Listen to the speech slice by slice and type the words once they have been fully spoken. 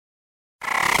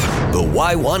The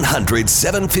Y100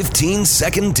 715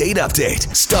 second date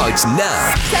update starts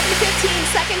now. 715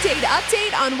 second date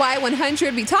update on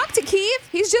Y100. We talked to Keith.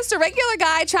 He's just a regular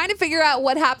guy trying to figure out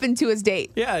what happened to his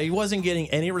date. Yeah, he wasn't getting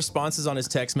any responses on his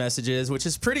text messages, which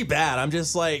is pretty bad. I'm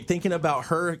just like thinking about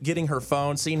her getting her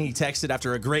phone, seeing he texted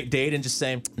after a great date and just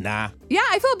saying, nah. Yeah,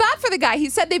 I feel bad for the guy. He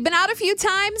said they've been out a few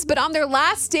times, but on their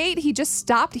last date, he just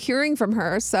stopped hearing from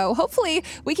her. So hopefully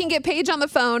we can get Paige on the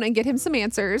phone and get him some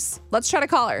answers. Let's try to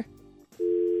call her.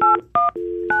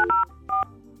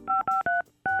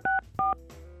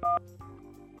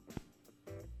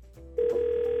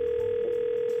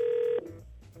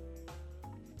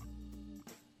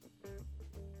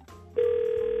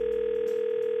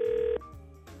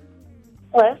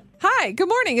 Hello? Hi, good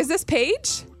morning. Is this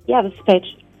Paige? Yeah, this is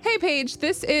Paige. Hey, Paige.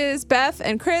 This is Beth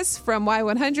and Chris from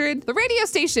Y100, the radio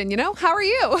station, you know? How are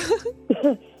you?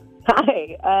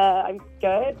 Hi, I'm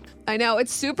good. I know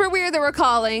it's super weird that we're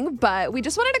calling, but we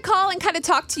just wanted to call and kind of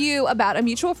talk to you about a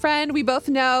mutual friend we both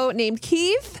know named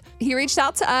Keith. He reached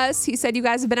out to us. He said you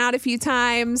guys have been out a few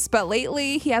times, but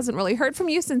lately he hasn't really heard from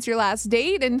you since your last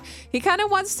date, and he kind of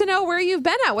wants to know where you've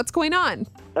been at. What's going on?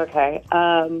 Okay.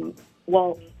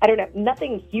 Well, I don't know.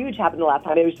 Nothing huge happened the last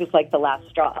time. It was just like the last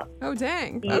straw. Oh,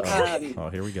 dang. He, Okay. Oh,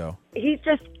 here we go. He's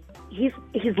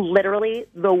literally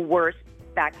the worst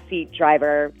backseat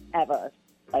driver ever,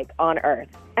 like on earth.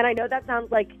 And I know that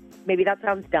sounds like, maybe that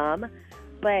sounds dumb,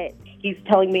 but he's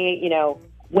telling me, you know,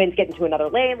 when to get into another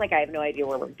lane. Like, I have no idea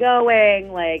where we're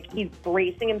going. Like, he's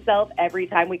bracing himself every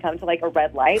time we come to like a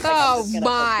red light. Like, Oh, I'm just gonna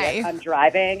my. forget I'm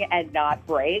driving and not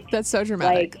brake. That's so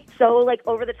dramatic. Like, so like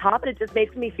over the top, and it just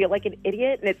makes me feel like an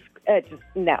idiot. And it's just,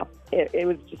 no, it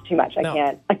was just too much.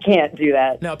 No. I can't do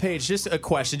that. Now, Paige, just a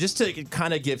question, just to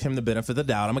kind of give him the benefit of the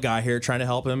doubt. I'm a guy here trying to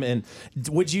help him. And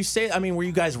would you say, I mean, were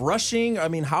you guys rushing? I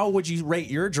mean, how would you rate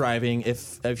your driving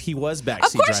if he was backseat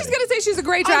driving? Of course she's going to say she's a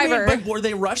great driver. But were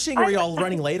they rushing? Were y'all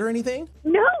running late or anything?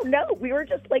 No, we were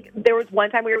just like, there was one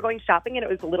time we were going shopping and it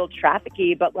was a little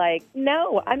trafficky, but like,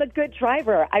 no, I'm a good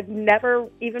driver. I've never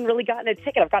even really gotten a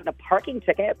ticket. I've gotten a parking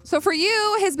ticket. So for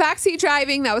you, his backseat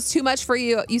driving, that was too much for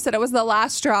you. You said it was the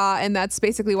last straw, and that's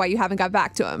basically why you haven't got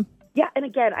back to him. Yeah, and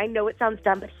again, I know it sounds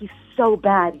dumb, but he's so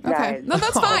bad, you Okay. guys. No,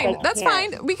 that's fine. I That's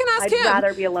can't. fine. We can ask I'd him.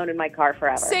 rather be alone in my car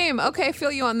forever. Same. Okay, I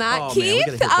feel you on that. Oh, man, we Keith,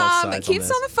 gotta hear both sides on Keith's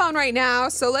this. on the phone right now,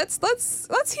 so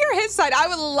let's hear his side. I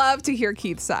would love to hear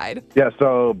Keith's side. Yeah,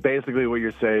 so basically what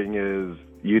you're saying is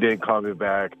you didn't call me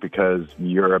back because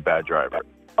you're a bad driver.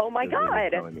 Oh my Is what you're God.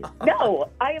 telling me. No,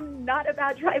 I am not a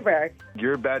bad driver.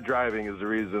 Your bad driving is the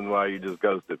reason why you just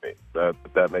ghosted me.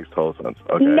 That makes total sense.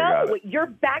 Okay, I got No, it. you're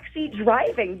backseat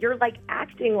driving. You're like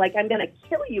acting like I'm going to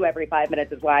kill you every 5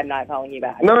 minutes is why I'm not calling you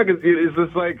back. No, because it's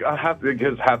just like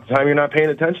because half the time you're not paying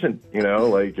attention. You know,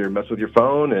 like you're messing with your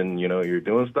phone and you know you're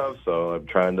doing stuff. So I'm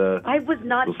trying to. I was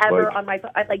not Just ever like- on my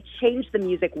phone. I like changed the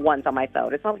music once on my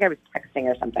phone. It's not like I was texting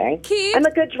or something. Keith? I'm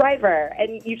a good driver,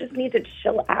 and you just need to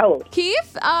chill out.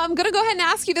 Keith, I'm going to go ahead and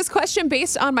ask you this question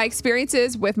based on my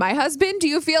experiences with my husband. Do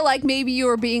you feel like maybe you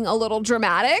were being a little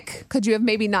dramatic? Could you have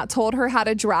maybe not told her how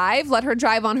to drive, let her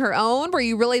drive on her own? Were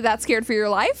you really that scared for your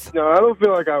life? No, I don't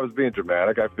feel like I was being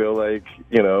dramatic. I feel like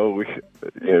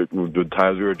the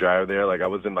times we were driving there, like I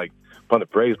wasn't like on the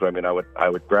brakes, but I mean, I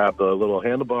would grab the little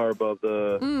handlebar above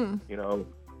the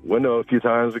window a few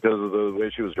times because of the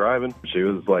way she was driving. She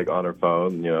was like on her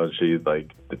phone, you know, she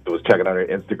like was checking out her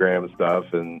Instagram and stuff.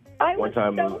 And I one was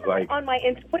time so it was like, on my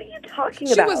What are you talking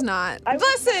She about? was not. I was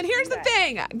Listen, here's the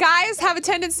thing. Guys have a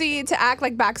tendency to act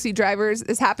like backseat drivers.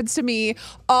 This happens to me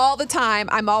all the time.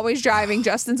 I'm always driving.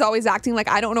 Justin's always acting like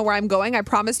I don't know where I'm going. I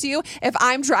promise you, if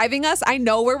I'm driving us, I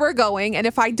know where we're going. And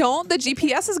if I don't, the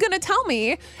GPS is going to tell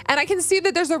me. And I can see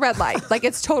that there's a red light. Like,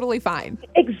 it's totally fine.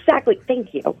 Exactly.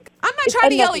 Thank you. I'm not trying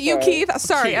to yell at you, unnecessary. Keith.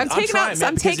 Sorry, Keith, I'm taking trying, out. man,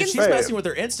 I'm because taking. if she's messing with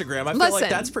her Instagram, I feel Listen, like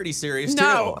that's pretty serious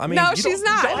No, too. I mean, no, you she's don't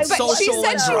not. But she social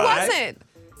said and she drive. wasn't.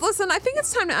 Listen, I think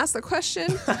it's time to ask the question,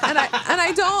 and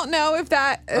I don't know if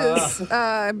that is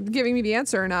giving me the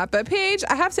answer or not. But Paige,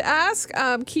 I have to ask.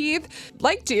 Keith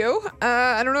liked you.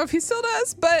 I don't know if he still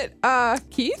does, but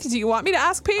Keith, do you want me to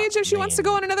ask Paige if she wants to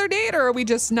go on another date, or are we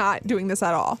just not doing this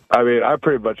at all? I mean, I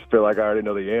pretty much feel like I already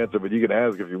know the answer, but you can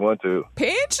ask if you want to.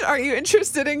 Paige, are you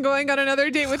interested in going on another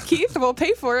date with Keith? We'll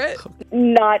pay for it.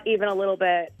 Not even a little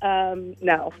bit.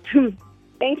 No.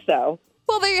 Think so.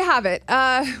 Well, there you have it.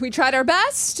 We tried our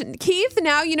best. Keith,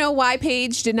 now you know why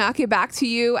Paige did not get back to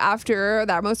you after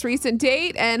that most recent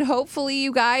date. And hopefully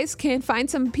you guys can find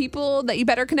some people that you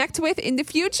better connect with in the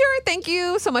future. Thank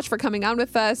you so much for coming on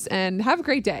with us, and have a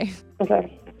great day.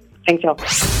 Okay. Thanks, y'all.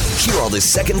 Hear all the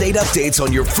second date updates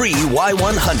on your free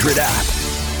Y100 app.